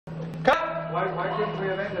Why couldn't we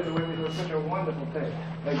have ended it with such a wonderful thing?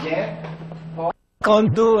 Again? Paul?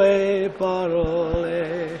 Con due parole.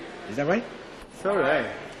 Is that right? It's all right.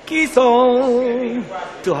 Chi son?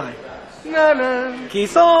 Too high. No, no. Chi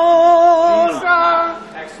son?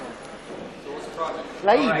 Excellent. So what's the project?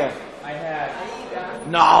 Laida. I had.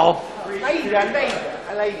 No.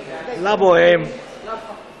 Laida. La Boheme. I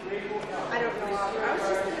don't know. I was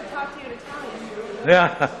just going to talk to you in Italian.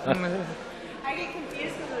 Yeah. I get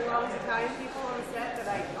confused because there are all these Italian people on set that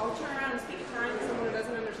I'll turn around and speak Italian to someone who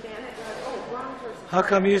doesn't understand it. And I'm like, oh, wrong person. How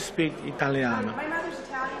come you speak Italiano? My mother's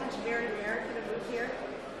Italian and she married an American and moved here.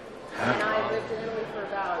 And I lived in Italy for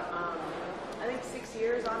about, I think 6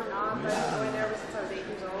 years on and off. I've been going there ever since I was 8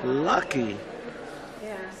 years old. Lucky.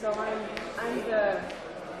 Yeah, so I'm the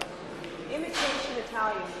imitation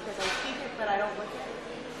Italian because I speak it but I don't look it.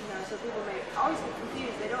 You know, so people may always get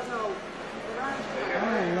confused. They don't know. They don't understand.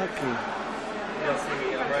 Oh, lucky. You don't see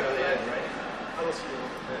me. I'm right on the edge, right? I will see you.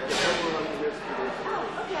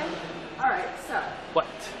 Oh, okay. All right, so. What?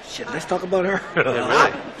 Shit, let's talk about her.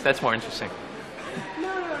 Really? That's more interesting. No.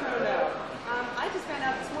 I just found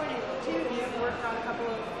out this morning that two of you worked on a couple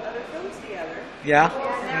of other films together. Yeah.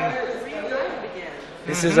 And now you're reunited again.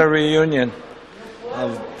 This is a reunion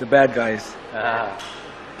of the bad guys.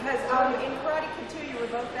 Because in Karate Kid 2, you were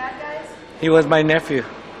both bad guys? He was my nephew.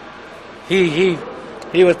 He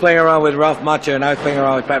was playing around with Ralph Macchio and I was playing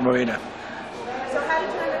around with Pat Morita. So how did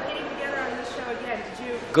you end up getting together on this show again? Did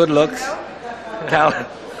you... Good looks. Know? Talent.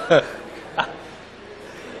 Did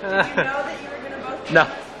you know that you were going to both be No.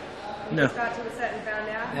 guys? You No. just got to the set and found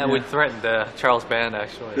out? Yeah, we threatened Charles Band,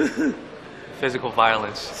 actually. Physical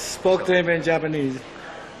violence. Spoke to him in Japanese.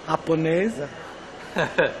 Japanese. I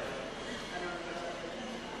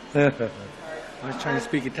was trying to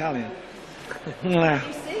speak Italian. Do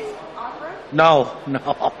you sing opera? No. No.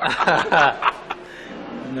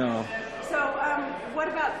 So, what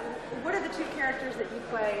are the two characters that you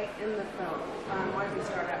play in the film? Why don't we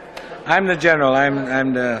start out? I'm the general.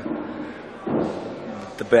 I'm the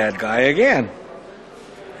bad guy again.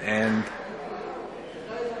 And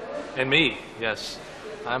Me, yes.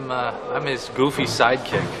 I'm his goofy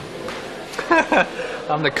sidekick.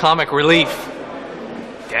 I'm the comic relief.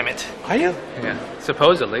 Damn it. are you? Yeah.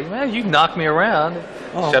 Supposedly. Well, you knock me around.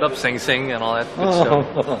 Oh. Shut up, sing, and all that good stuff.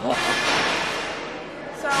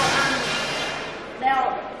 So,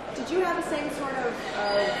 now, did you have the same sort of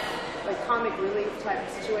like comic relief type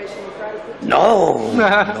situation with Karate Kid? No.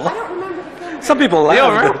 I don't remember the film. Some people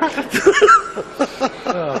laugh.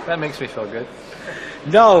 Oh, that makes me feel good.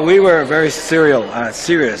 No, we were very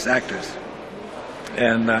serious actors.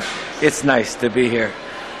 And it's nice to be here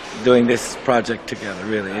doing this project together,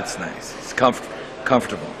 really. It's nice. It's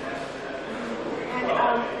comfortable.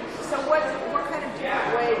 And so what kind of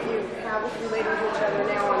different way do you have with relating to each other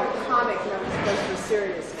now on a comic note as opposed to a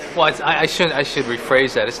serious note? Well, I should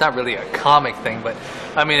rephrase that. It's not really a comic thing, but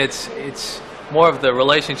I mean it's more of the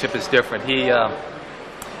relationship is different. He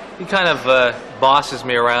kind of bosses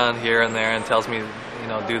me around here and there and tells me, you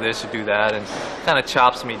know, do this or do that, and kind of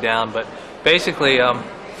chops me down. But basically,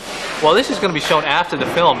 well, this is going to be shown after the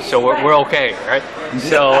film, so we're okay, right?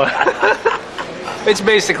 So it's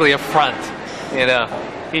basically a front, you know.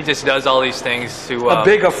 He just does all these things to A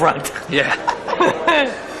big affront. yeah.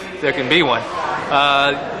 There can be one.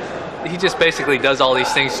 He just basically does all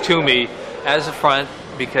these things to me as a front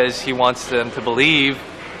because he wants them to believe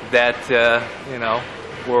that you know,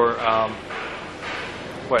 we're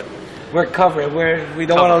what? We're covered. We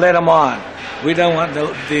don't want to let them on. We don't want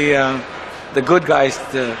the good guys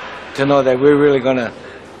to know that we're really going to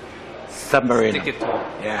submarine Stick them. it to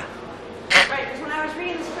him. Yeah. Right, because when I was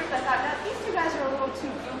reading the script, I thought, now, these two guys are a little too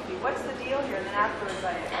goofy. What's the deal here? And then afterwards,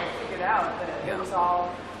 I figured out that it was all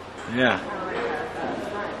Yeah. kind of like a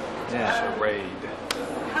front. Yeah. Charade.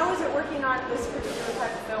 How was it working on this particular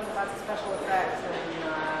type of film with lots of special effects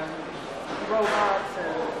and robots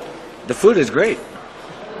and... The food is great.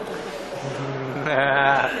 I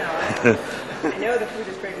know the food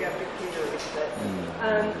is great, we have big caterers, but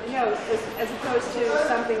as opposed to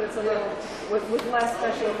something that's a little, with less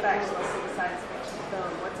special effects, less of a science fiction film,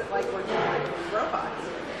 what's it like working with robots?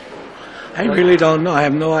 I really don't know. I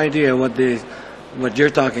have no idea what you're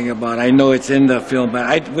talking about. I know it's in the film, but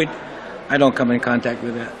I don't come in contact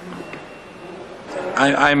with that.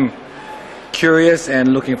 I'm curious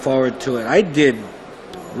and looking forward to it. I did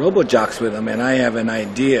RoboJocks with them, and I have an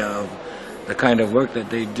idea of the kind of work that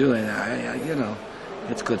they do, and you know,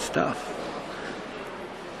 it's good stuff.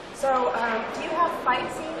 So, do you have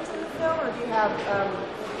fight scenes in the film, or do you have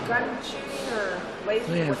gun shooting or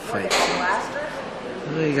laser? We have what fight they call scenes. blaster?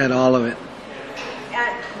 We got all of it.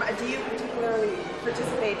 And Do you particularly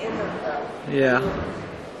participate in them, though? Yeah,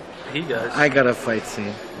 He does. I got a fight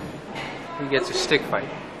scene. He gets a stick fight.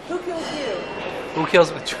 Who kills you? Who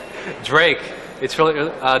kills Drake? It's really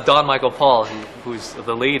Don Michael Paul, who's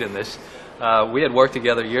the lead in this. We had worked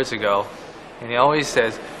together years ago, and he always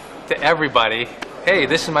says to everybody, "Hey,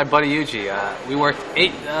 this is my buddy Yuji. We worked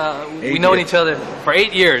we know each other for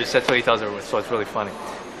 8 years." That's what he tells everyone. So it's really funny.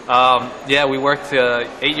 Yeah, we worked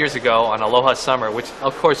 8 years ago on Aloha Summer, which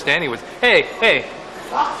of course Danny was. Hey.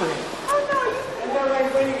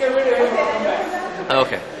 When you get rid of him, I'll come back.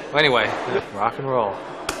 Okay. Well, anyway, rock and roll.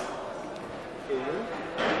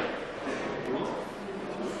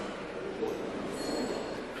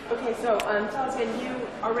 Okay, so tell us again, you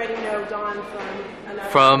already know Don from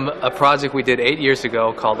From a project we did 8 years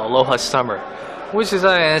ago called Aloha Summer, which is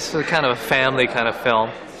it's a kind of a family kind of film,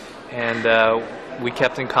 and we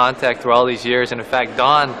kept in contact through all these years. And in fact,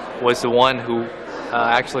 Don was the one who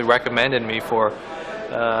actually recommended me for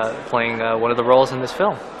playing one of the roles in this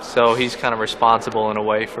film. So he's kind of responsible in a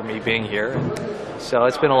way for me being here. So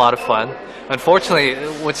it's been a lot of fun. Unfortunately,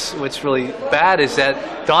 what's really bad is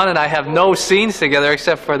that Don and I have no scenes together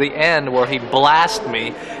except for the end where he blasts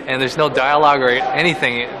me, and there's no dialogue or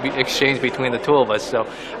anything exchanged between the two of us. So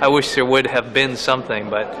I wish there would have been something,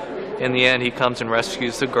 but in the end he comes and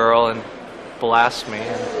rescues the girl and blasts me.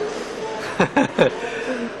 Well,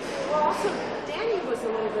 also, Danny was a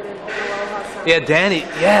little bit in Aloha Summer.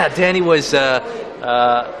 Danny was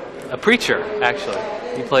a preacher, actually.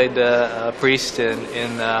 He played a priest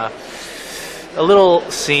in a little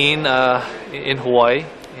scene in Hawaii,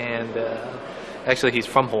 and actually he's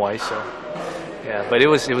from Hawaii, so yeah. But it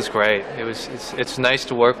was great. It's nice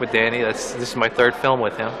to work with Danny. This is my third film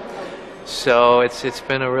with him, so it's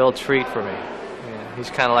been a real treat for me. Yeah, he's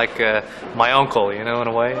kind of like my uncle, in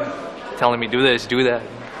a way, telling me do this, do that,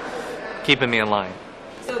 keeping me in line.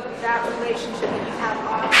 So that relationship that you have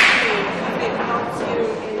off screen, it helps you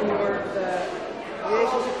in the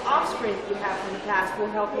relationship off screen that you have from the past will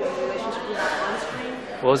help you in the relationship you have on screen?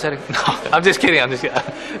 What was that? No, I'm just kidding.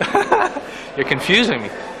 You're confusing me.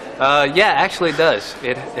 Yeah, actually it does.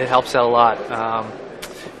 It helps out a lot.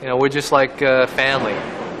 We're just like family,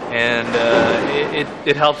 and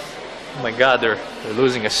it helps. Oh my God, they're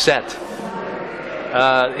losing a set.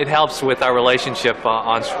 It helps with our relationship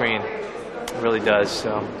on screen. It really does.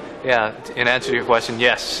 So, yeah. In answer to your question,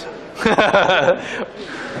 yes. And have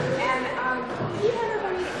you had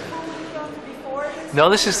any films before this? No,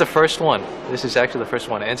 this is the first one. This is actually the first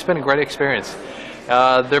one, and it's been a great experience.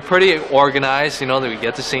 They're pretty organized, that we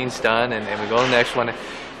get the scenes done, and we go to the next one.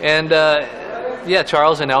 And yeah,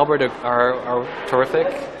 Charles and Albert are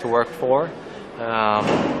terrific to work for.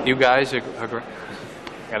 You guys are great.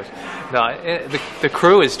 No, the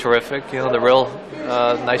crew is terrific. They're real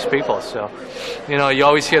nice people. So, you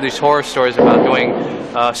always hear these horror stories about doing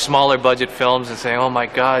smaller budget films and saying, "Oh my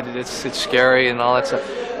God, it's scary" and all that stuff.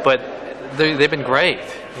 But they've been great.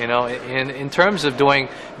 In terms of doing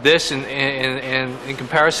this, and in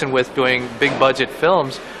comparison with doing big budget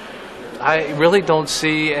films, I really don't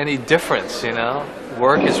see any difference.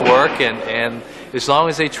 Work is work, and as long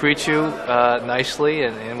as they treat you nicely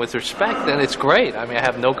and with respect, then it's great. I mean, I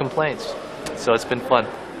have no complaints. So it's been fun.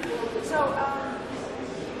 So,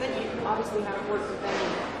 then you obviously haven't worked with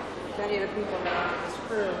many of the people that are on this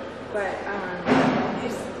crew, but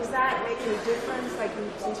does that make any difference? Like,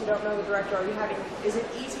 since you don't know the director, is it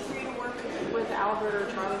easy for you to work with Albert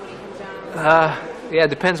or Charlie when he comes down? Yeah, it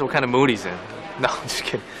depends what kind of mood he's in. No, I'm just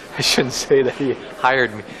kidding. I shouldn't say that he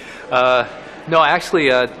hired me. No,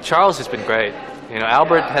 actually, Charles has been great.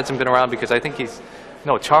 Albert hasn't been around because I think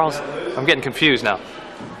Charles, I'm getting confused now.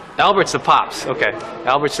 Albert's the Pops. Okay,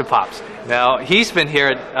 Albert's the Pops. Now, he's been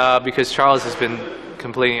here because Charles has been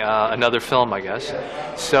completing another film, I guess.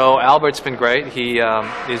 So Albert's been great. He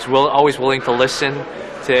is always willing to listen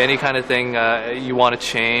to any kind of thing you want to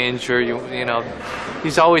change, or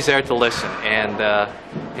he's always there to listen,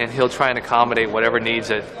 and he'll try and accommodate whatever needs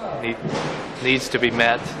to be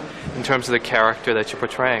met in terms of the character that you're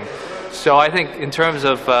portraying. So I think in terms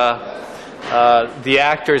of the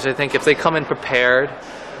actors, I think if they come in prepared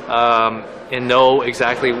and know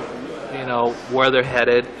exactly where they're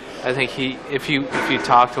headed, I think if you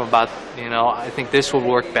talk to him about I think this will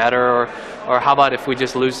work better, or how about if we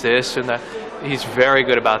just lose this and that, he's very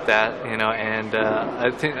good about that, and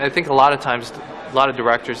I think a lot of times a lot of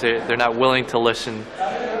directors they're not willing to listen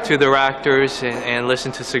to their actors and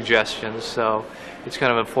listen to suggestions. So it's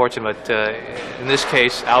kind of unfortunate, but in this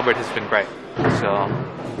case, Albert has been great, so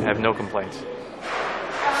I have no complaints.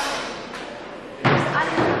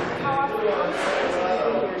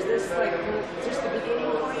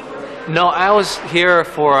 No, I was here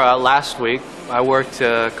for last week. I worked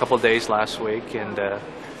a couple of days last week, and So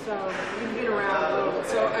you've been around a little bit.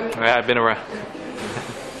 So I mean, I've been around.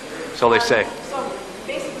 So they say. So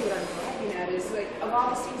basically, what I'm getting at is like of all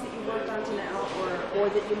the scenes that you worked on to now, or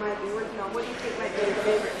that you might be working on, what do you think might be your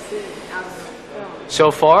favorite scene out of the film?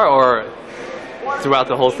 So far, or throughout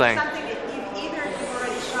the whole Is thing? Something that either you've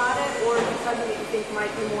already shot it, or is it something that you think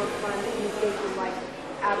might be more fun that you think you like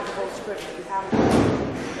out of the whole script that you haven't.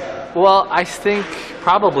 Well, I think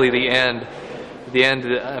probably the end. The end.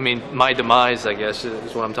 I mean, my demise, I guess,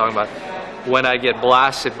 is what I'm talking about. When I get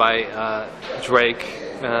blasted by Drake,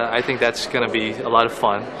 I think that's going to be a lot of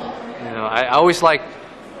fun. You know, I always like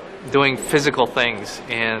doing physical things,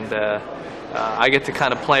 and I get to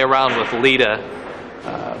kind of play around with Lita,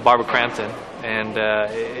 Barbara Crampton, and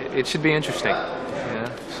it should be interesting. Yeah,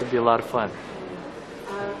 it should be a lot of fun.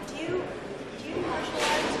 Do you do martial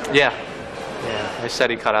arts? Yeah, I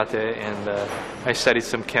studied karate, and I studied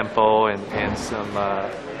some kempo and some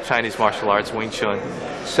Chinese martial arts, Wing Chun.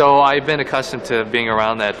 So I've been accustomed to being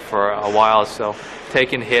around that for a while. So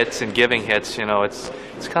taking hits and giving hits, you know, it's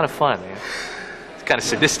kind of fun. Yeah. It's kind of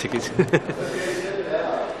sadistic. So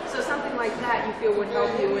something like that you feel would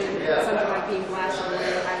help you in something like being blasted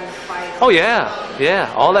away or having to fight? Oh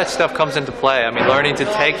yeah. All that stuff comes into play. I mean, learning to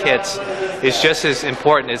take hits is just as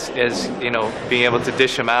important as you know, being able to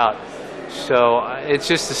dish them out. So it's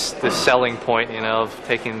just the selling point, you know, of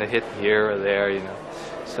taking the hit here or there, you know,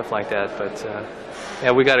 stuff like that. But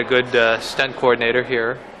yeah, we got a good stunt coordinator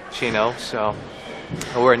here, Chino. So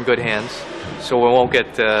we're in good hands. So we won't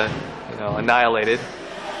get you know, annihilated.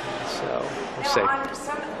 So we'll see.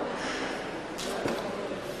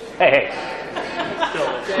 Hey.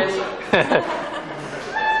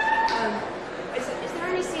 Is there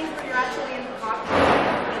any scenes where you're actually in the cockpit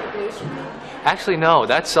in the blue screen? Actually, no.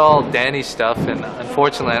 That's all Danny stuff, and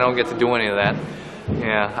unfortunately, I don't get to do any of that.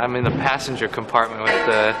 Yeah, I'm in the passenger compartment with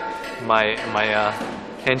my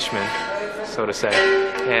henchman, so to say.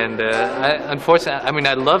 And unfortunately, I mean,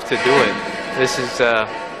 I'd love to do it. This is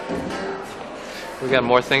we got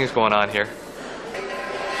more things going on here.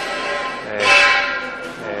 Hey,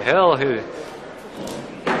 hell, who?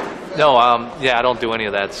 No, yeah, I don't do any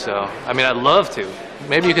of that. So, I mean, I'd love to.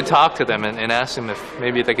 Maybe you could talk to them and ask them if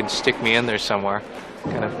maybe they can stick me in there somewhere,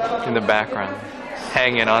 kind of in the background,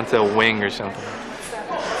 hanging onto a wing or something.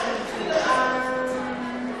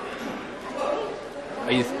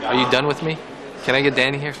 Are you done with me? Can I get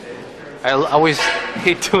Danny here? I always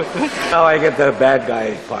hate doing it. Now I get the bad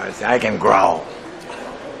guy parts. I can growl.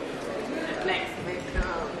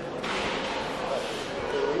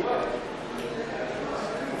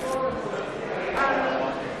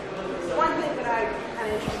 One thing that I'm kind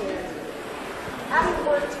of interested in, having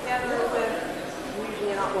worked together with Yuji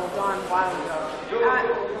and Don a while ago,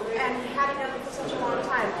 and having done it for such a long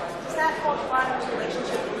time, does that help Barbara's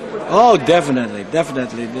relationship that you would? Oh, definitely.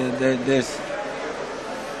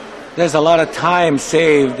 There's a lot of time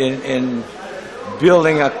saved in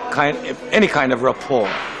building any kind of rapport.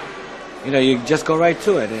 You know, you just go right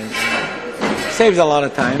to it, and it saves a lot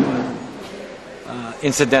of time.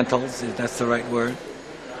 Incidentals, if that's the right word.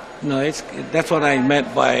 No, that's what I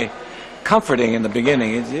meant by comforting in the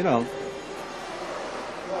beginning. Is, you know.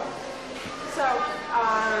 So,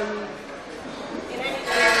 in any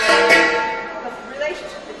the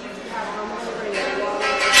relationship that you two have on the screen,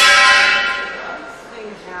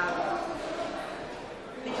 things have,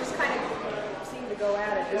 they just kind of seem to go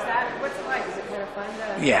at it. Is that what's it like? Is it kind of fun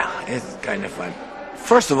to? Yeah, it's kind of fun.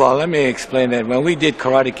 First of all, let me explain that when we did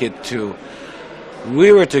Karate Kid 2,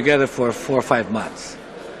 we were together for 4 or 5 months.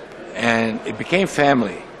 And it became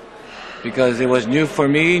family because it was new for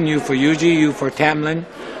me, new for Yuji, new for Tamlin.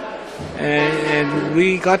 And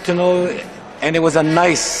we got to know, and it was a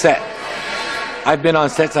nice set. I've been on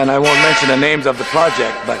sets, and I won't mention the names of the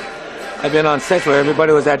project, but I've been on sets where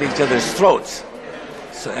everybody was at each other's throats.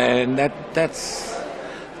 So, and that's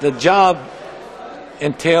the job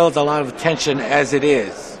entails a lot of tension as it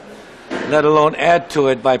is, let alone add to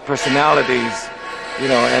it by personalities, you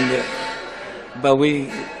know. But we,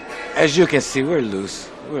 as you can see, we're loose.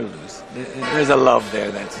 We're loose. There's a love there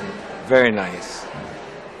that's very nice. Yeah,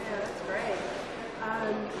 that's great. How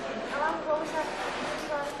long ago was that?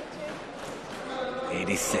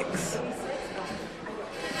 86.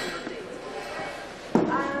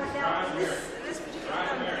 Now, this particular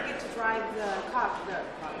film, you get to drive the cop, the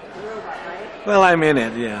robot, right? Well, I'm in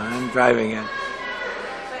it, yeah. I'm driving it.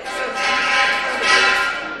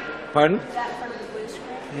 Pardon? Is that in front of the blue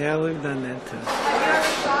screen? Yeah, we've done that too. Have you ever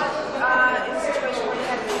shot in a situation where you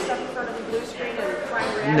had to do stuff in front of the blue screen and try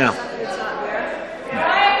and react No. to something that's not there?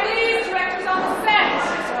 Quiet, please. Director's on the set.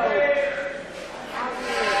 So,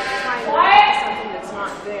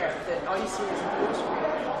 there that all you see is a blue screen?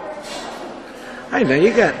 I know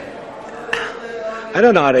you got. I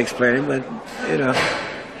don't know how to explain it, but you know,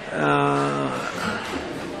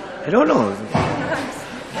 I don't know.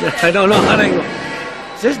 I don't know how to.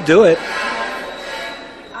 Just do it. And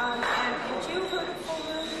had you heard of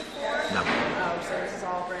Full Moon before? No. Oh, so this is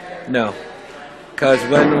all brand new. No, because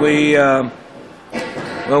when we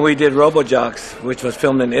did RoboJocks, which was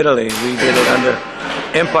filmed in Italy, we did it under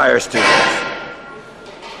Empire Studios.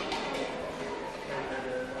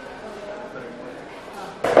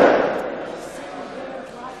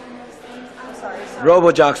 I'm sorry.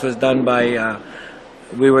 RoboJocks was done by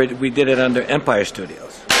we did it under Empire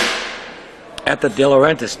Studios at the De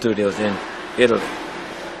Laurentiis Studios in Italy,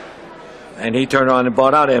 and he turned around and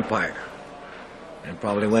bought out Empire and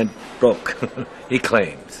probably went broke. He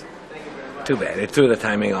claims. Too bad. It threw the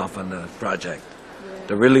timing off on the project,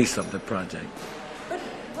 the release of the project. But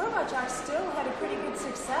RoboJock still had a pretty good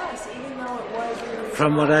success, even though it was released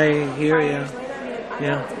From what I hear, 5 yeah. years later. I mean, I know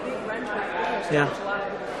Yeah. it's a big rental theater, so Yeah. which a lot of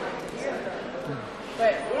people don't like to hear.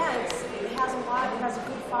 But yeah, it has a lot. It has a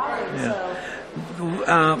good following. Yeah.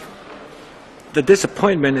 So The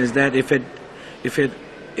disappointment is that if it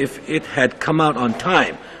had come out on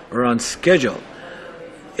time or on schedule,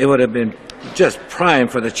 it would have been just prime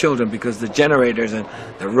for the children, because the generators and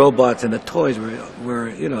the robots and the toys were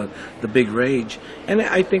you know, the big rage. And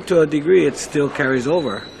I think to a degree it still carries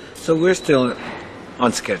over. So we're still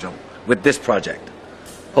on schedule with this project,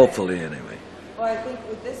 hopefully anyway. well, I think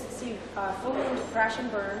with this, see, Full Moon did Crash and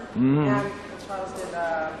Burn, Mm-hmm. and Charles did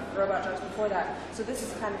RoboJock before that. So this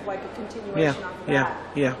is kind of like a Yeah, continuation off of yeah, that.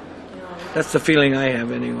 yeah. You know, That's the feeling I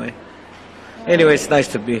have anyway. Anyway, it's nice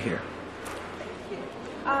to be here.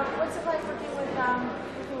 what's it like working with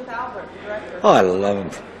Albert, the director? Oh, I love him.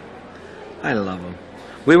 I love him.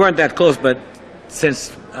 We weren't that close, but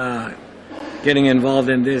since getting involved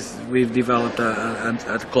in this, we've developed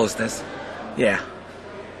a closeness. Yeah.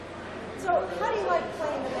 So how do you like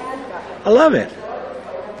playing the bad guy? I love it.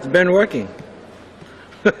 It's been working.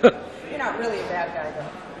 You're not really a bad guy, though,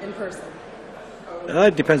 in person.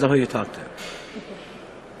 It depends on who you talk to.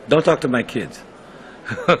 Don't talk to my kids.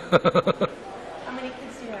 How many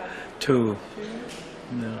kids do you have? 2.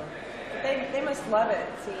 No. They must love it,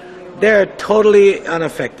 seeing you. They're totally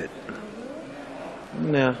unaffected.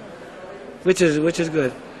 No. Which is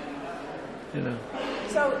good. You know.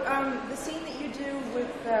 So the scene that you do with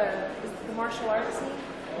the martial arts scene,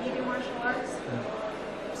 you do martial arts.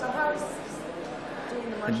 So how's doing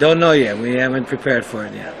the I martial don't know yet. We haven't prepared for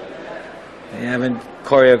it yet. We haven't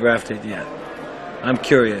choreographed it yet. I'm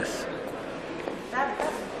curious.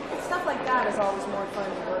 Stuff like that is always more fun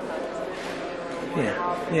to work on, isn't it?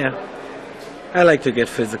 Yeah. I like to get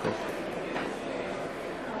physical.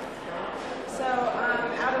 So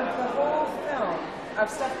out of the whole film, of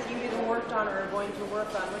stuff that you didn't work on or are going to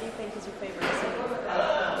work on, what do you think is your favorite scene?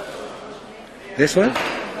 This one? I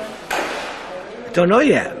don't know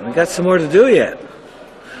yet. We got some more to do yet.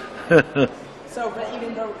 So, but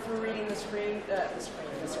even though through reading the script, you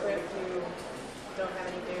don't have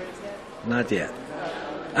any favorites yet? Not yet.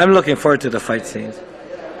 I'm looking forward to the fight scenes.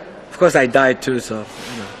 Of course, I died too, so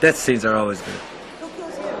you know, death scenes are always good. Who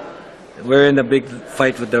kills you? We're in the big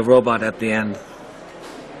fight with the robot at the end.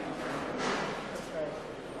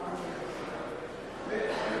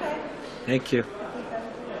 Okay. Thank you.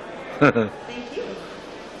 Thank you.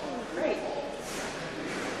 Great.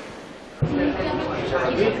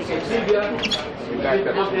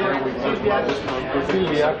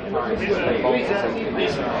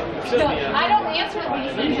 No, I don't answer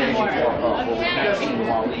these anymore.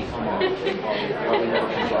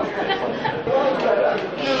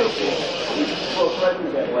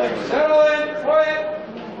 Settle in, quiet.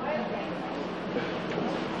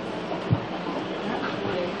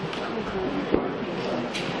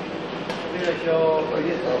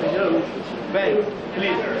 Bang,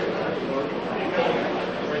 please.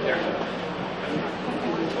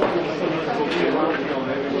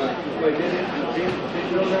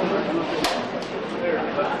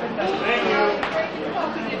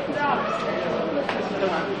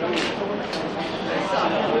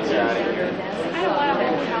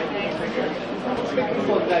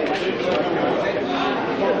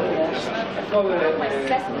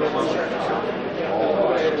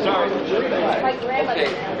 Okay,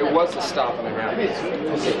 it was a stop and a half.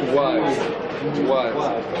 It was. It was.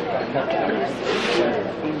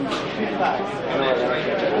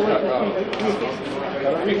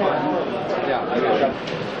 Yeah,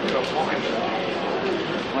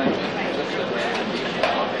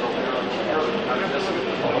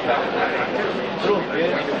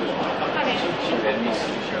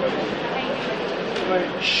 I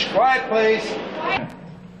Shh, quiet, please.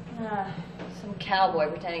 Some cowboy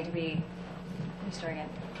pretending to be... Let me start again.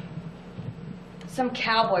 Some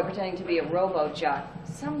cowboy pretending to be a robo-jock.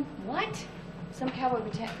 Some what? Some cowboy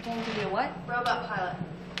pretending to be a what? Robot pilot.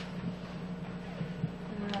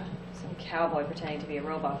 Some cowboy pretending to be a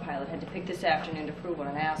robot pilot had to pick this afternoon to prove what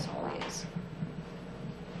an asshole he is.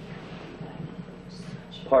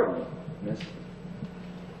 Pardon me, miss. Did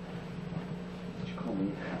you call me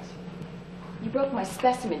an asshole? You broke my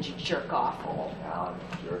specimens, you jerk off. Oh, now I'm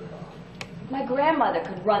a jerk off. My grandmother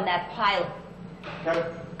could run that pilot. Cut it.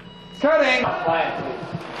 Cutting! Quiet, please.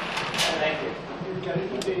 Thank you.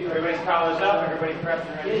 Everybody's collars up, everybody preps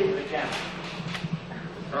and ready for the camera.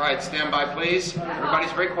 All right, stand by, please.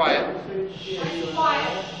 Everybody's very quiet.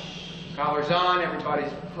 Quiet. Collars on,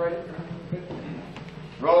 everybody's ready.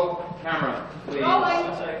 Roll camera, please. Rolling.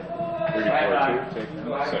 34-2,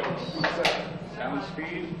 take sound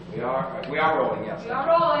speed. We are rolling, yes. We are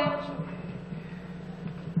rolling.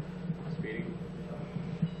 Speeding.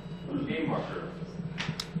 Game marker.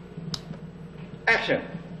 Action!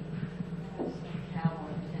 Some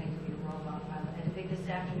cowboy pretending to be a robot pilot had to pick this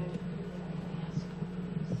afternoon to prove what an asshole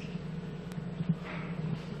he is.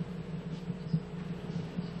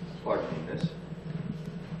 Pardon me, miss.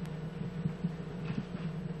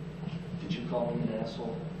 Did you call me an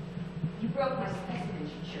asshole? You broke my specimens,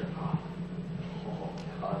 you jerk off. Oh,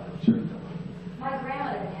 God, I'm a jerk off. My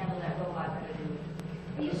grandmother can handle that robot better than you.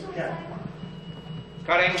 Are you suicidal?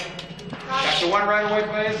 Cutting. Back to one right away,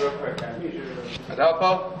 please. Real quick, Adolfo.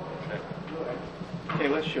 Okay,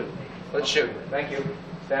 let's shoot. Let's shoot. Thank you.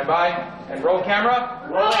 Stand by and roll camera.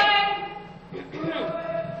 Rolling.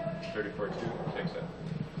 34-2, takes that.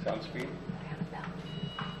 Sound speed.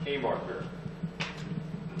 A marker.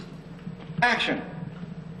 Action!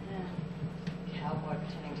 Cowboy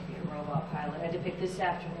pretending to be a robot pilot had to pick this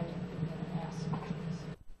afternoon to prove what an asshole he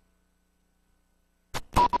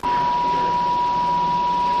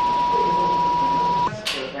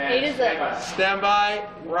is. Stand by.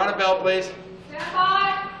 We're on a bell, please. Stand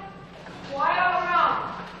by. Quiet all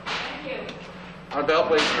around. Thank you. On a bell,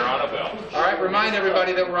 please. You're on a bell. All right, remind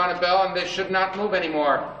everybody that we're on a bell and they should not move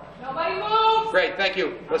anymore. Nobody moves. Great, thank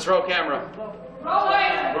you. Let's roll camera.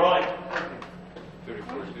 Rolling. Rolling.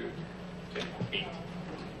 34-2, take 8.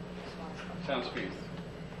 Sound speed.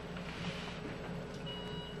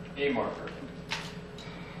 A marker.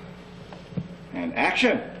 And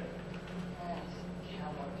action!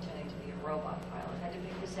 Cowboy pretending to be a robot pilot had to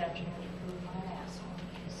pick this afternoon to prove what an asshole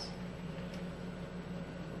he is.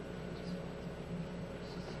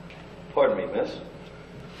 Pardon me, miss.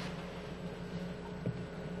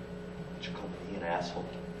 Did you call me an asshole?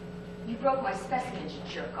 You broke my specimens, you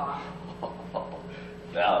jerk off.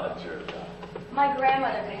 Now I'm a jerk off. My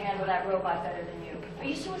grandmother could handle that robot better than you. Are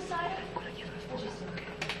you suicidal? What'd you say?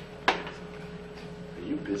 Are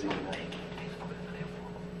you busy tonight?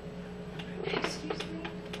 Excuse me?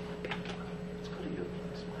 Let's go to your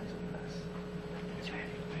place. Mine's a mess.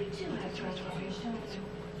 You do have transformers, don't you?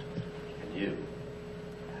 And you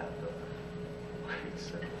have the great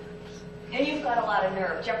set of lips. And you've got a lot of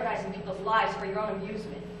nerve, jeopardizing people's lives for your own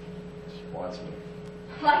amusement. She wants me.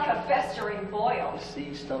 Like a festering boil.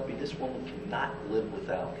 See, Stumpy, this woman cannot live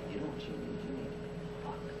without me. You know what you need? You need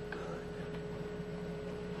fuck good.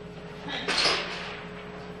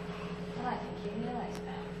 Well, I think you need an ice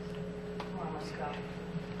bath. Come on, let's go.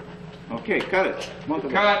 Ok, cut it. Molto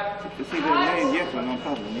bene. Cut. Se si vede indietro non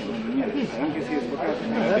parlo niente, anche se è sboccato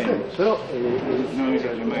non va bene. Però non mi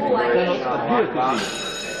piace mai.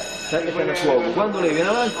 Sai che c'è da fuoco. Quando lei viene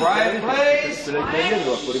avanti, Quiet, please. se lei viene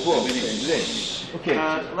dietro va fuori fuoco. Ok.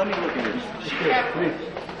 Let me look at it. Please.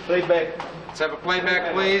 Playback. Let's have a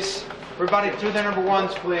playback, please. Everybody, do their number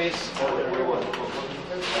ones, please.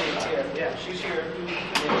 Yeah, she's here.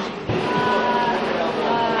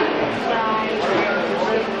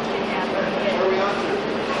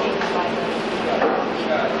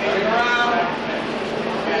 Turning around.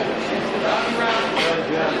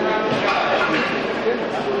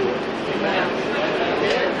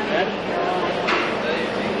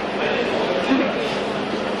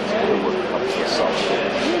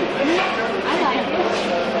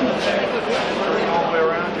 All the way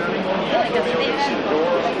around, Johnny?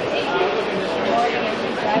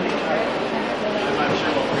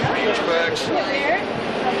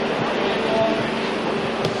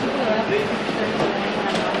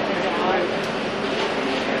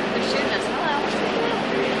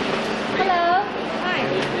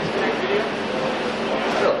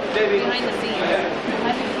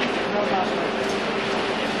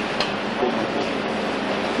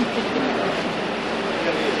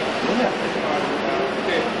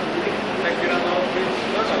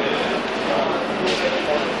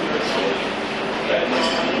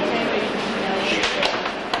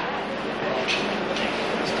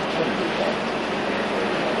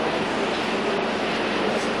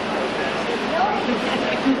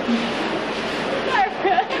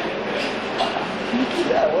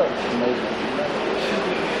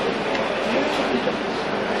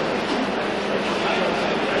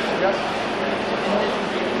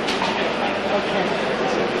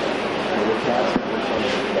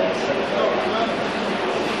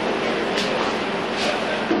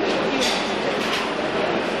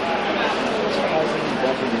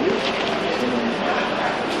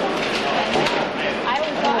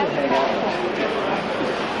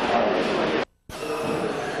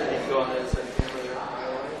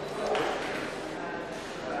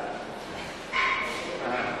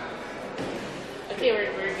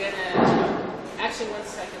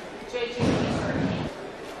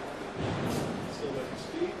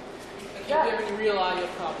 you have any real audio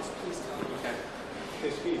problems, please tell me. Okay.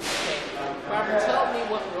 Barbara, tell me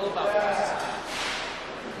what Robot Wars is about.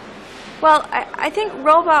 Well, I think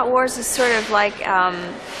Robot Wars is sort of like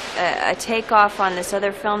a takeoff on this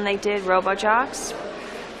other film they did, RoboJocks.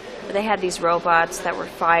 They had these robots that were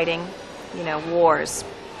fighting, you know, wars.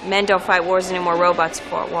 Men don't fight wars anymore, robots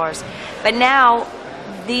fight wars. But now,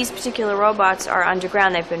 these particular robots are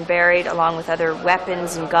underground. They've been buried along with other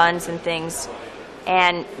weapons and guns and things,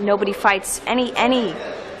 and nobody fights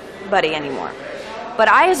anybody anymore. But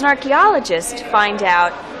I, as an archaeologist, find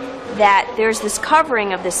out that there's this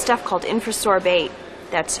covering of this stuff called infrasorbate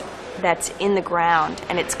that's in the ground,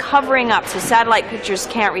 and it's covering up, so satellite pictures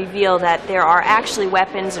can't reveal that there are actually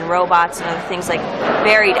weapons and robots and other things like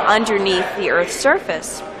buried underneath the Earth's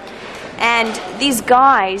surface. And these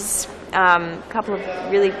guys, a couple of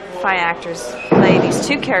really fine actors, play these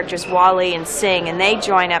two characters, Wally and Singh, and they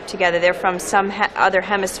join up together. They're from some other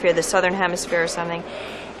hemisphere, the southern hemisphere or something,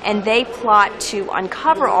 and they plot to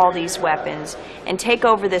uncover all these weapons and take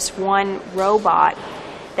over this one robot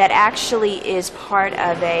that actually is part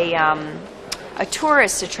of a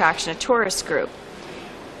tourist attraction, a tourist group.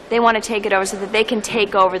 They want to take it over so that they can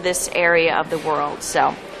take over this area of the world.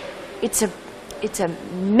 So it's a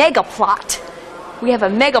mega plot. We have a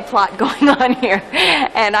mega plot going on here.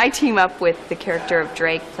 And I team up with the character of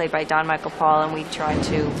Drake, played by Don Michael Paul, and we try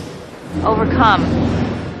to overcome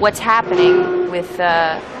what's happening with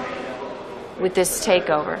this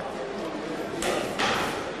takeover.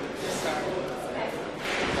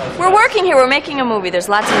 We're working here. We're making a movie. There's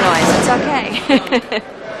lots of noise. It's okay.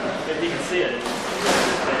 If you can see it.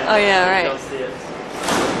 Oh, yeah, right. You don't see it.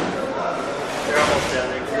 They're almost done.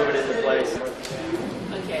 They're moving into place.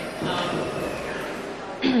 Okay.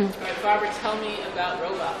 All right, Barbara, tell me about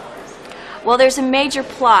Robot Wars. Well, there's a major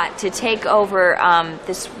plot to take over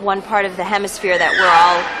this one part of the hemisphere that we're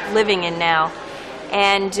all living in now.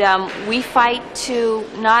 And we fight to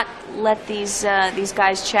not let these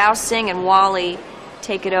guys, Chow, Singh, and Wally,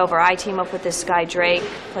 take it over. I team up with this guy, Drake,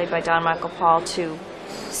 played by Don Michael Paul, to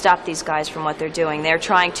stop these guys from what they're doing. They're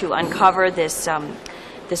trying to uncover this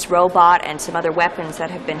robot and some other weapons that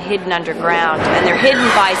have been hidden underground. And they're hidden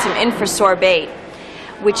by some infrasorbate,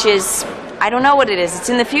 which is, I don't know what it is. It's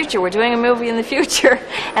in the future. We're doing a movie in the future.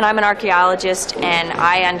 And I'm an archaeologist, and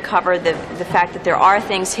I uncover the fact that there are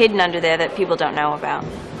things hidden under there that people don't know about.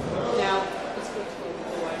 Now, let's go to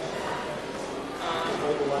the light.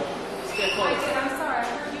 Let's get close. I'm sorry, I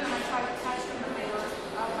heard you and I tried to catch them, but they were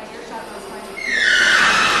out of my earshot and I was trying to...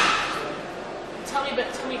 Tell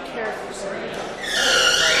me characters.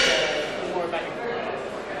 More about your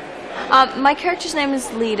character. My character's name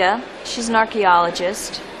is Lita. She's an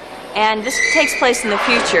archaeologist. And this takes place in the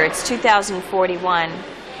future. It's 2041.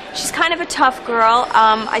 She's kind of a tough girl.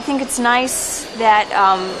 I think it's nice that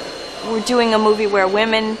we're doing a movie where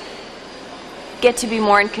women get to be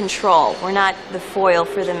more in control. We're not the foil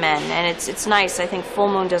for the men. And it's nice. I think Full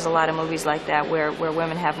Moon does a lot of movies like that where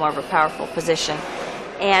women have more of a powerful position.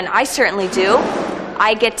 And I certainly do.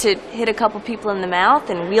 I get to hit a couple people in the mouth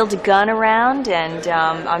and wield a gun around, and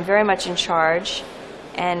I'm very much in charge.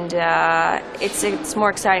 And it's more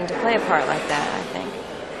exciting to play a part like that, I think.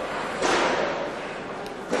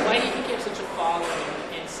 Why do you think you have such a following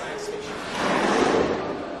in science fiction?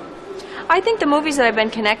 I think the movies that I've been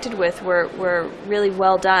connected with were really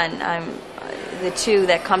well done. The two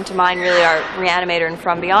that come to mind really are Reanimator and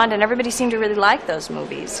From Beyond, and everybody seemed to really like those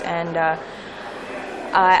movies. And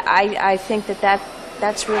I think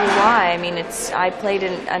that's really why. I mean, I played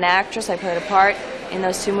an actress, I played a part in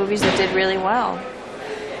those two movies that did really well.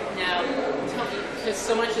 Now, tell me, because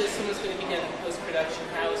so much of this film is going to be done in post-production,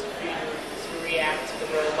 how is it for you to react to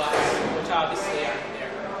the robots, which obviously aren't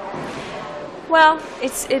there? Well,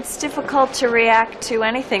 it's difficult to react to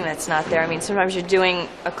anything that's not there. I mean, sometimes you're doing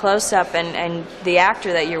a close-up and the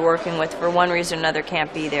actor that you're working with, for one reason or another,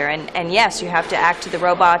 can't be there. And yes, you have to act to the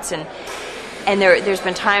robots, and there's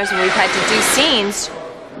been times when we've had to do scenes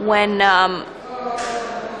when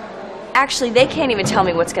actually they can't even tell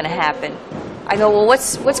me what's going to happen. I go, well,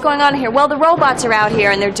 what's going on here? Well, the robots are out here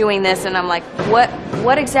and they're doing this, and I'm like,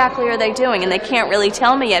 what exactly are they doing? And they can't really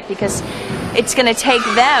tell me yet because it's going to take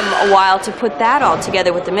them a while to put that all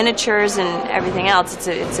together with the miniatures and everything else.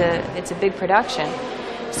 It's a big production,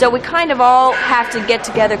 so we kind of all have to get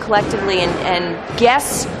together collectively and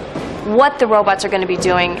guess what the robots are going to be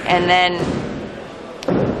doing, and then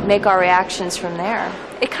make our reactions from there.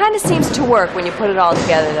 It kind of seems to work when you put it all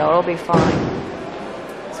together, though. It'll be fine.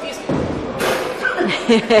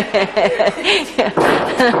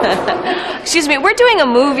 Excuse me, we're doing a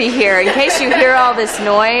movie here, in case you hear all this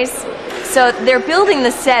noise. So they're building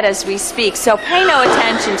the set as we speak, so pay no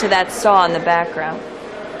attention to that saw in the background.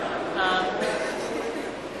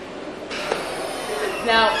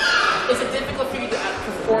 Now, is it difficult for you to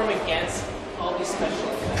perform against all these special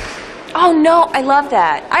effects? Oh no, I love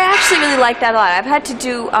that. I actually really like that a lot. I've had to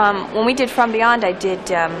do, when we did From Beyond, I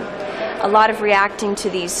did a lot of reacting to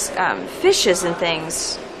these fishes and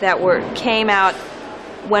things that came out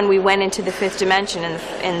when we went into the fifth dimension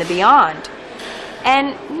in the beyond.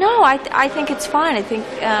 And no, I think it's fine. I think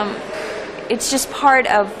it's just part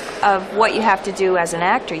of what you have to do as an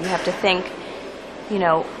actor. You have to think, you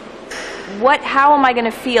know, how am I going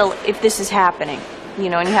to feel if this is happening? You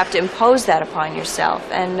know, and you have to impose that upon yourself.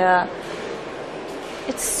 And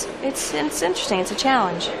it's interesting. It's a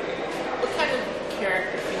challenge. What kind of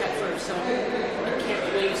character, if you had sort of some,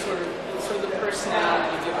 maybe sort of the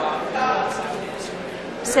personality you give off?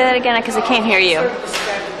 Say that again, because I can't hear you. Sort of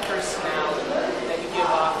describe the personality that you give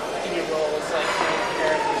off in your roles, like your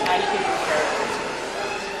characters. How do you think your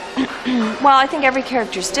characters? Well, I think every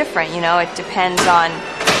character is different. You know, it depends on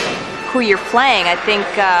who you're playing. I think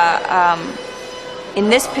in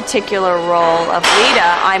this particular role of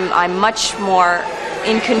Lita, I'm much more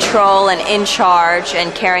in control and in charge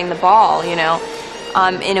and carrying the ball. You know,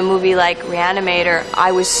 in a movie like Reanimator,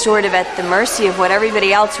 I was sort of at the mercy of what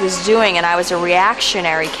everybody else was doing, and I was a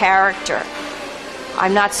reactionary character.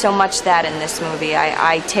 I'm not so much that in this movie.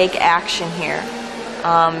 I take action here.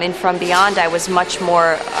 In From Beyond, I was much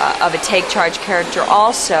more of a take charge character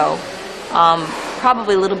also.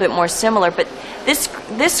 Probably a little bit more similar, but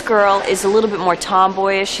this girl is a little bit more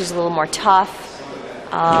tomboyish. She's a little more tough,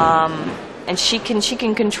 and she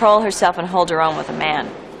can control herself and hold her own with a man.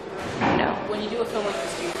 You know. When you do a film like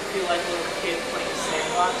this, do you feel like a little kid playing a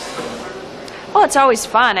sandbox? Well, it's always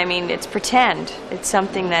fun. I mean, it's pretend. It's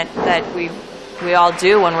something that we all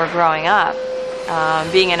do when we're growing up.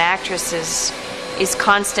 Being an actress is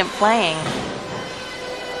constant playing.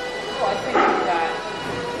 Well, I think that.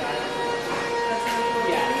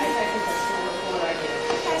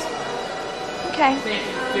 Okay. Thank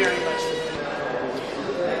you very much.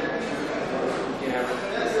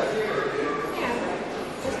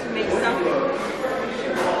 Just to make something.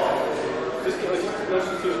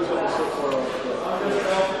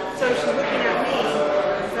 So she's looking at me.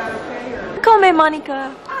 Is that okay? Or? Come,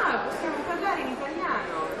 Monica? Ah, possiamo parlare in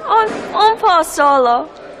italiano. Un po' solo.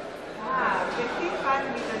 Ah, perché parli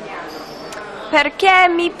in italiano? Perché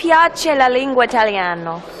mi piace la lingua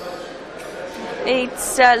italiana.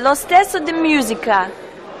 It's lo stesso di musica.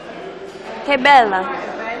 Che bella.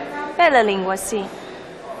 Bella? Bella lingua, sì.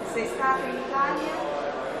 Sei stata in Italia?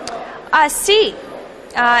 Ah, sì.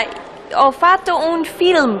 Ho fatto un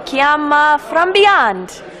film, chiama From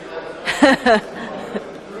Beyond.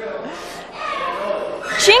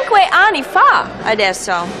 5 anni fa,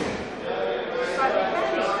 adesso.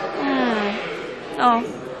 No.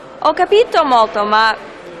 Ho capito molto, ma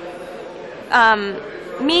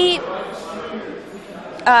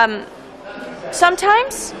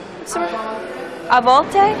sometimes, a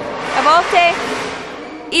volte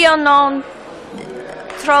io non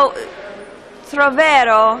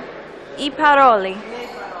troverò i paroli.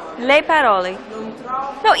 Le parole. Non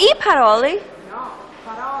trovo. No, i paroli. No,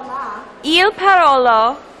 parola. Il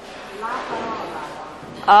parolo. La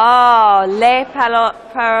parola. Oh, le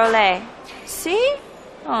parole. Sì?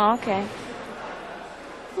 Oh, ok.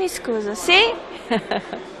 Mi scusa, sì?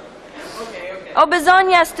 Ho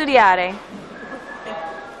bisogno studiare.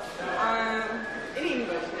 In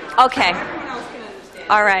English now. Okay. Everyone else can understand.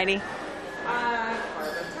 Alrighty. Barbara,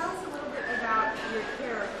 tell us a little bit about your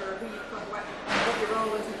character, who you play, what your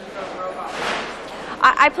role is in the robot.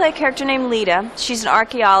 I play a character named Lita. She's an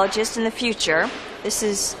archaeologist in the future. This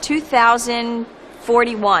is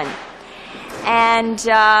 2041. And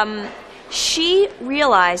she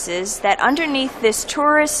realizes that underneath this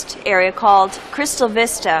tourist area called Crystal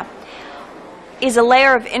Vista is a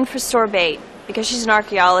layer of infrasorbate. Because she's an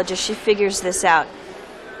archaeologist, she figures this out.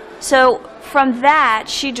 So from that,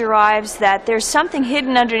 she derives that there's something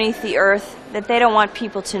hidden underneath the earth that they don't want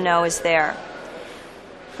people to know is there.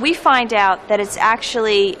 We find out that it's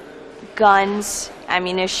actually guns,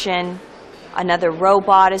 ammunition, another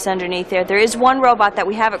robot is underneath there. There is one robot that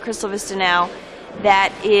we have at Crystal Vista now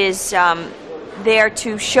that is there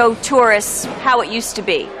to show tourists how it used to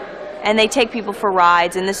be. And they take people for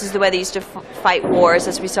rides, and this is the way they used to fight wars,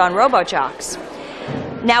 as we saw in Robojocks.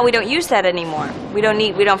 Now we don't use that anymore. We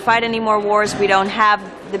don't fight any more wars. We don't have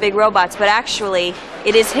the big robots, but actually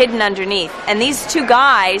it is hidden underneath. And these two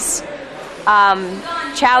guys,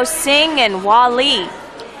 Chao Sing and Wally,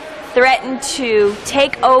 threatened to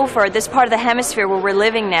take over this part of the hemisphere where we're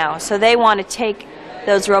living now. So they want to take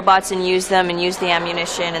those robots and use them and use the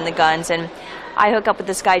ammunition and the guns. And I hook up with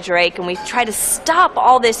this guy Drake, and we try to stop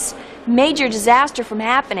all this major disaster from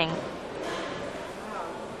happening.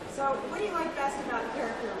 So what do you like best about the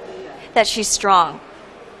character of Lita? That she's strong.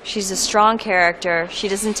 She's a strong character. She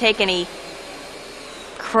doesn't take any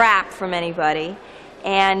crap from anybody.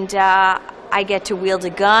 And I get to wield a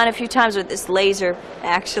gun a few times with this laser,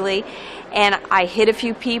 actually. And I hit a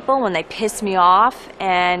few people when they piss me off.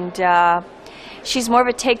 And she's more of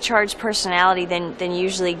a take-charge personality than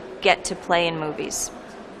usually get to play in movies.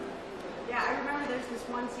 Yeah, I remember there's this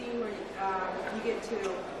one scene where you get to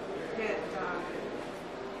hit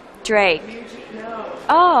Drake. Yuji.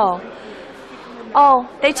 No. Oh,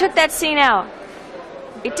 they took that scene out.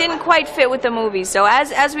 It didn't quite fit with the movie. So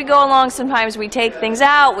as we go along, sometimes we take things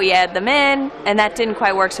out, we add them in, and that didn't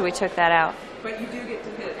quite work, so we took that out. But you do get to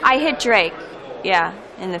hit. I hit Drake, yeah,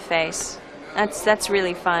 in the face. That's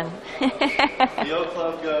really fun. The old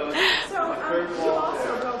club goes. So you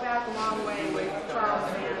also go back a long way with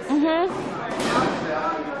Charles Manson. Mm-hmm.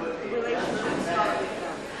 How did your relationship start with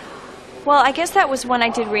them? Well, I guess that was when I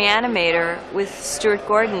did Reanimator with Stuart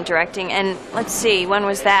Gordon directing, and let's see, when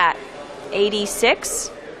was that? 86?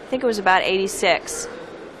 I think it was about 86.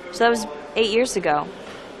 So that was 8 years ago.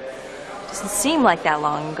 Doesn't seem like that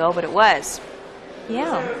long ago, but it was. Yeah.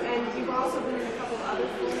 So, and you've also been in a couple of other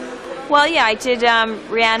films? Well, yeah, I did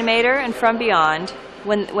Reanimator and From Beyond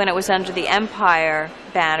when it was under the Empire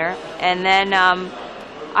banner, and then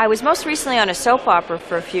I was most recently on a soap opera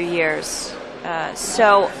for a few years.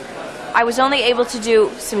 So I was only able to do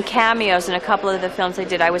some cameos in a couple of the films I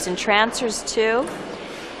did. I was in Trancers 2,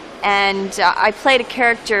 and I played a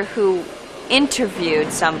character who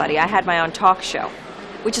interviewed somebody. I had my own talk show,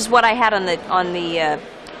 which is what I had on the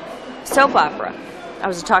soap opera. I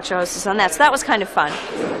was a talk show hostess on that, so that was kind of fun.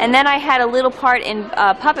 And then I had a little part in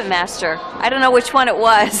Puppet Master. I don't know which one it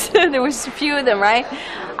was. There was a few of them, right?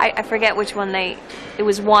 I forget which one it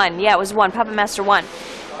was one. Yeah, it was one, Puppet Master 1.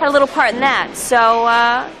 Had a little part in that. So,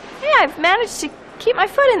 yeah, I've managed to keep my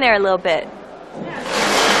foot in there a little bit.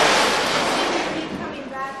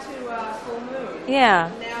 Yeah.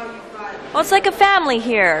 Well, it's like a family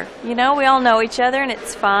here. You know, we all know each other, and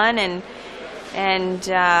it's fun, and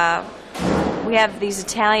we have these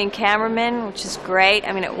Italian cameramen, which is great.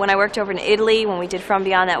 I mean, when I worked over in Italy, when we did From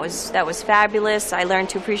Beyond, that was fabulous. I learned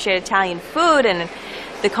to appreciate Italian food and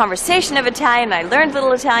the conversation of Italian. I learned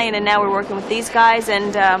little Italian, and now we're working with these guys,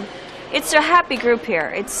 and it's a happy group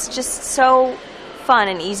here. It's just so fun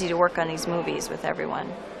and easy to work on these movies with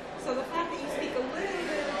everyone. So the fact that you speak a little bit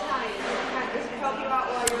of Italian, does it help you out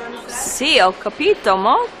while you're on set? Sì, ho capito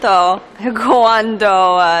molto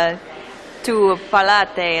quando tu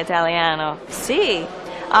parlate italiano. Sì.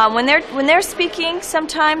 When they're speaking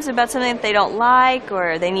sometimes about something that they don't like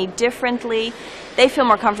or they need differently, they feel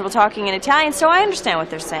more comfortable talking in Italian, so I understand what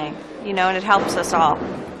they're saying, you know, and it helps us all.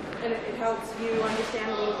 And it helps you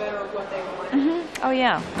understand a little better of what they want. Mm-hmm. Oh,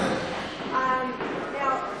 yeah.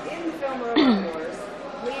 Now, in the film Robot Wars,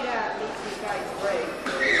 Lita meets this guy Drake.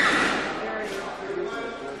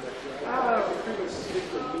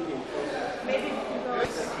 Maybe you can go.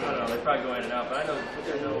 I don't know, they probably go in and out, but I know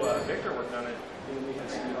Victor worked on it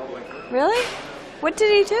all the way through. Really? What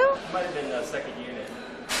did he do? It might have been the second unit.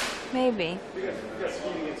 Maybe.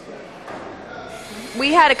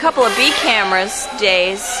 We had a couple of B cameras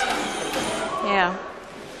days. Yeah.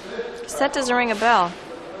 That doesn't ring a bell.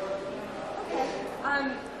 Okay.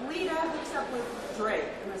 Lita hooks up with Drake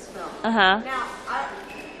in this film. Uh-huh. Now,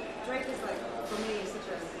 Drake is like, for me, such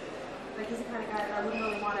a, he's the kind of guy that I wouldn't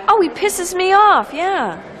really want to. Oh, he pisses me off,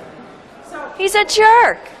 yeah. So, He's a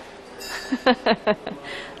jerk.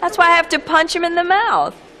 That's why I have to punch him in the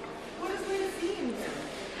mouth. what does Lita see in him?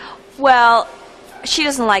 Well, she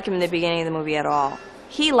doesn't like him in the beginning of the movie at all.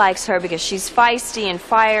 He likes her because she's feisty and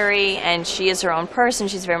fiery, and she is her own person.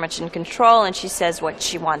 She's very much in control, and she says what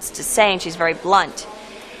she wants to say, and she's very blunt.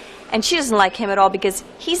 And she doesn't like him at all because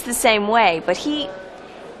he's the same way, but he's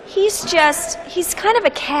kind of a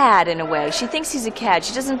cad in a way. She thinks he's a cad.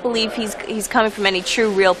 She doesn't believe he's coming from any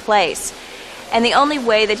true, real place. And the only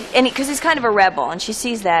way that, because he's kind of a rebel, and she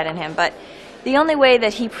sees that in him, but the only way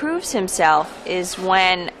that he proves himself is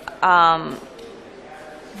when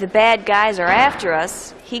the bad guys are after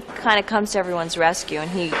us. He kind of comes to everyone's rescue, and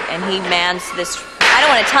he mans this. I don't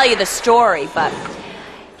want to tell you the story, but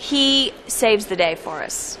he saves the day for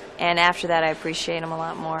us. And after that, I appreciate him a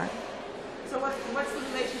lot more. So what's the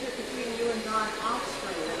relationship between you and Don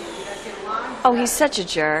off-screen? Do you guys get along? Oh, he's such a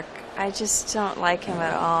jerk. I just don't like him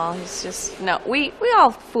at all. He's just, no, we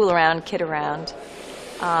all fool around, kid around.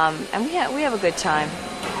 And we have a good time.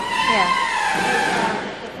 Yeah.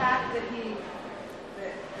 The fact that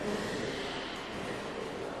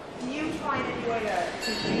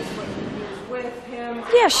with him?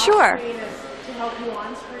 Yeah, sure. To help you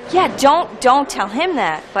on screen? Yeah, don't tell him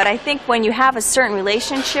that. But I think when you have a certain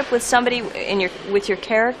relationship with somebody with your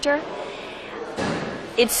character,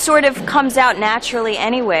 it sort of comes out naturally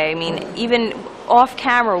anyway. I mean, even off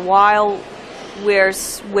camera while we're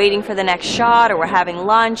waiting for the next shot or we're having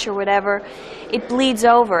lunch or whatever, it bleeds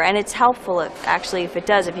over, and it's helpful actually if it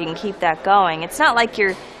does, if you can keep that going. It's not like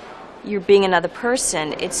you're being another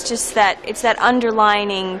person. It's just that it's that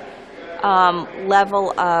underlining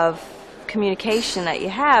level of communication that you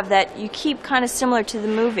have that you keep kind of similar to the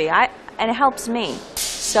movie. And it helps me.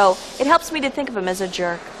 So it helps me to think of him as a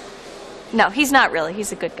jerk. No, he's not really.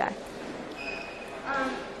 He's a good guy.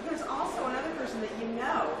 There's also another person that you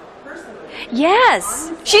know personally. Yes.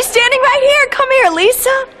 She's standing right here. Come here,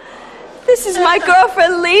 Lisa. This is my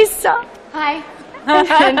girlfriend, Lisa. Hi.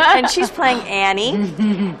 and she's playing Annie.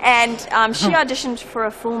 And she auditioned for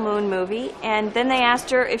a Full Moon movie. And then they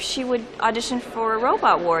asked her if she would audition for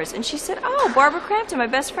Robot Wars. And she said, oh, Barbara Crampton, my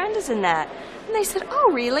best friend, is in that. And they said,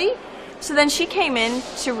 oh, really? So then she came in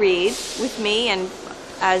to read with me, and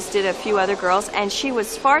as did a few other girls. And she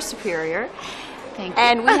was far superior. Thank you.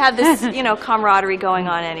 And we had this, camaraderie going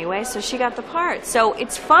on anyway, so she got the part. So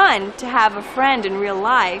it's fun to have a friend in real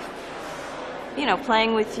life,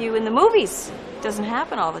 playing with you in the movies. It doesn't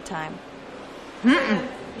happen all the time. Mm-mm.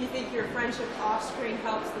 You think your friendship off-screen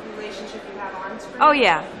helps the relationship you have on-screen? Oh,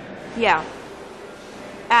 yeah. Yeah.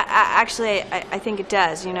 Actually, I think it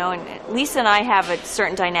does, and Lisa and I have a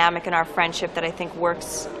certain dynamic in our friendship that I think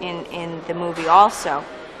works in the movie also.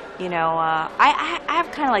 I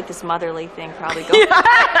have kind of like this motherly thing probably going on.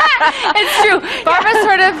 It's true. Barbara's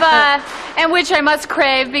sort of, and which I must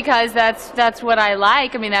crave because that's what I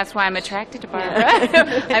like. I mean, that's why I'm attracted to Barbara.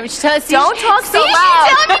 I mean, don't talk so loud.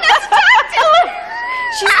 She's telling me not to talk to her.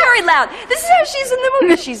 She's very loud. This is how she's in the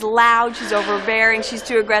movie. She's loud, she's overbearing, she's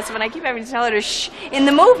too aggressive, and I keep having to tell her to shh in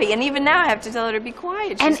the movie, and even now I have to tell her to be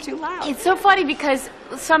quiet. She's too loud. It's so funny because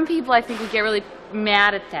some people, I think, would get really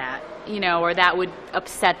mad at that. Or that would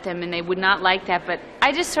upset them and they would not like that. But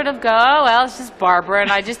I just sort of go, oh, well, it's just Barbara,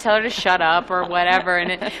 and I just tell her to shut up or whatever.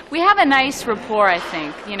 And we have a nice rapport, I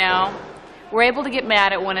think, We're able to get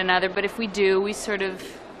mad at one another, but if we do, we sort of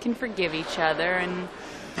can forgive each other. And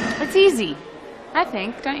it's easy, I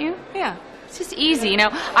think, don't you? Yeah. It's just easy,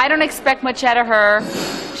 I don't expect much out of her.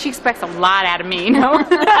 She expects a lot out of me,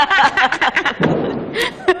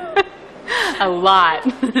 A lot.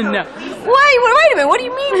 No. Wait a minute. What do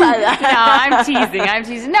you mean by that? No, I'm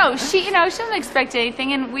teasing. No, she doesn't expect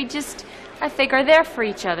anything, and we just, I think, are there for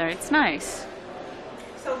each other. It's nice.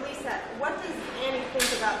 So, Lisa, what does Annie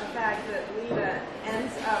think about the fact that Lita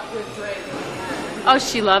ends up with Drake? Oh,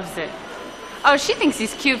 she loves it. Oh, she thinks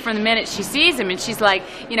he's cute from the minute she sees him, and she's like,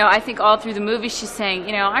 I think all through the movie she's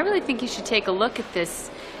saying, I really think you should take a look at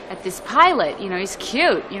this pilot. He's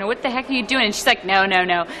cute. What the heck are you doing? And she's like, no.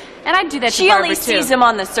 And I do that to Barbara, too. She only sees him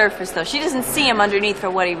on the surface, though. She doesn't see him underneath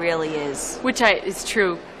for what he really is. Which is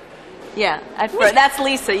true. Yeah. That's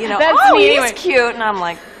Lisa, That's me anyway. He's cute. And I'm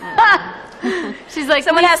like, She's like,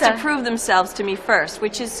 someone Lisa has to prove themselves to me first,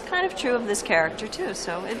 which is kind of true of this character, too.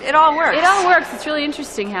 So it all works. It all works. It's really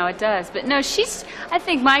interesting how it does. But no, I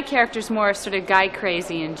think my character's more sort of guy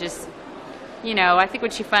crazy and just, I think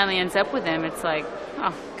when she finally ends up with him, it's like,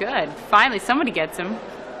 oh, good. Finally, somebody gets him.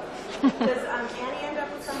 Does Annie end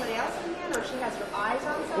up with somebody else in the end, or she has her eyes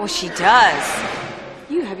on somebody? Well, she does.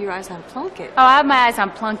 You have your eyes on Plunkett. Oh, I have my eyes on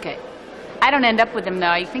Plunkett. I don't end up with him, though.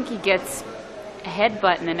 I think he gets a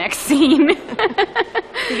headbutt in the next scene.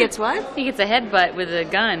 He gets what? He gets a headbutt with a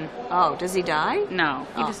gun. Oh, does he die? No,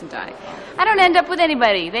 he doesn't die. I don't end up with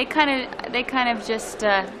anybody. They kind of just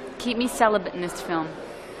keep me celibate in this film.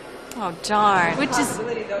 Oh, darn. Which is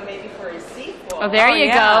though, maybe for a sequel. Oh, there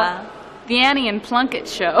you go. The Annie and Plunkett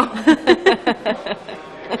show.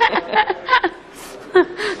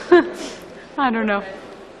 I don't know.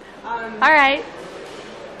 All right.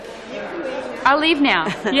 I'll leave now.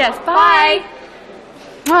 Yes, bye.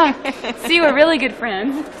 See, we're really good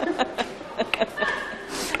friends.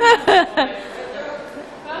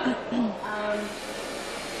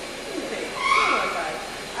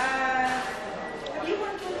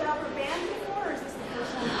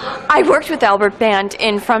 I worked with Albert Band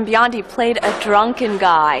in From Beyond. He played a drunken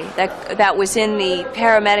guy that was in the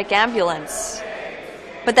paramedic ambulance.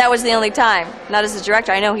 But that was the only time, not as a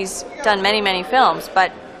director. I know he's done many, many films,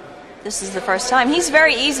 but this is the first time. He's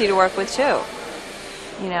very easy to work with, too.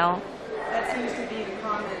 That seems to be the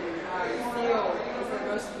common feel, is that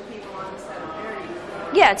most of the people on the set are very easy.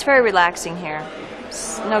 Yeah, it's very relaxing here.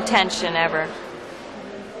 No tension ever.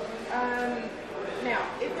 Now,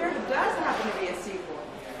 if there does happen to be a sequel,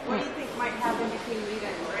 what do you think might happen between Lita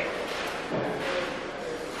and Drake?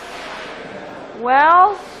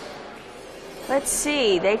 Well, let's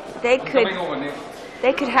see. They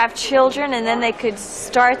could have children, and then they could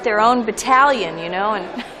start their own battalion, you know, and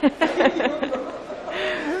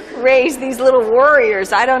raise these little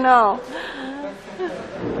warriors. I don't know.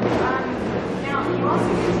 Now, you also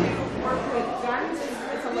get to work with guns.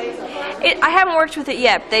 It's a laser. I haven't worked with it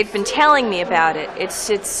yet. They've been telling me about it.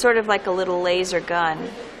 It's sort of like a little laser gun,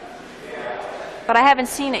 but I haven't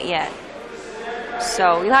seen it yet.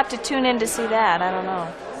 So you'll have to tune in to see that. I don't know.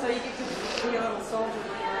 So you get to be a little soldier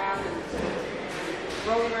running around and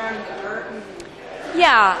rolling around in the dirt.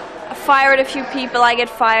 Yeah, I fired a few people. I get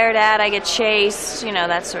fired at. I get chased. You know,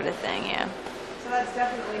 that sort of thing. Yeah. So that's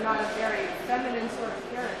definitely not a very feminine sort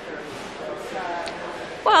of character.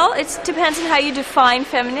 Well, it depends on how you define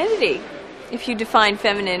femininity. If you define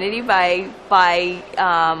femininity by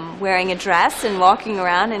wearing a dress and walking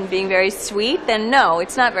around and being very sweet, then no,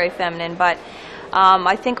 it's not very feminine. But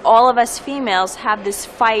I think all of us females have this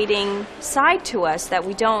fighting side to us that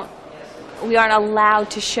we aren't allowed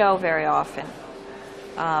to show very often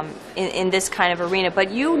in this kind of arena.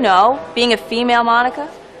 But you know, being a female, Monica,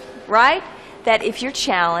 right, that if you're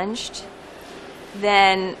challenged,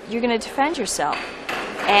 then you're going to defend yourself.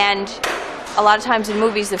 And a lot of times in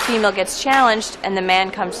movies, the female gets challenged and the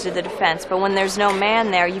man comes to the defense. But when there's no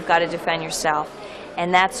man there, you've got to defend yourself.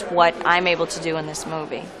 And that's what I'm able to do in this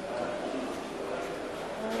movie.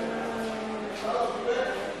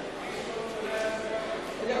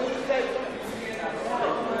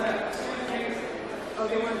 Oh,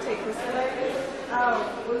 they want to take this way?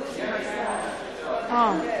 Oh, we're losing our staff.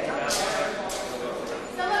 Oh.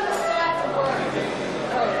 Some of the staff work.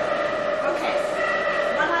 Oh, okay.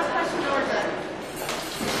 One last question, and we're done.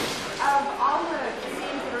 Of all the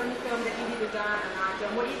scenes that are in the film that you've either done or not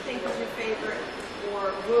done, what do you think is your favorite or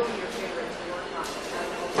will be your favorite to work on?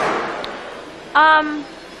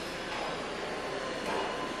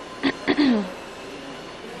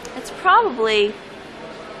 It's probably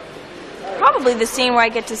the scene where I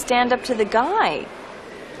get to stand up to the guy,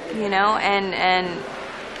 you know, and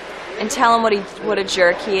tell him what a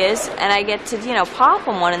jerk he is, and I get to, you know, pop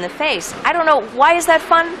him one in the face. I don't know, why is that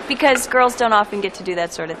fun? Because girls don't often get to do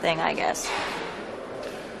that sort of thing, I guess.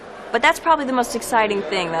 But that's probably the most exciting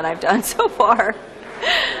thing that I've done so far.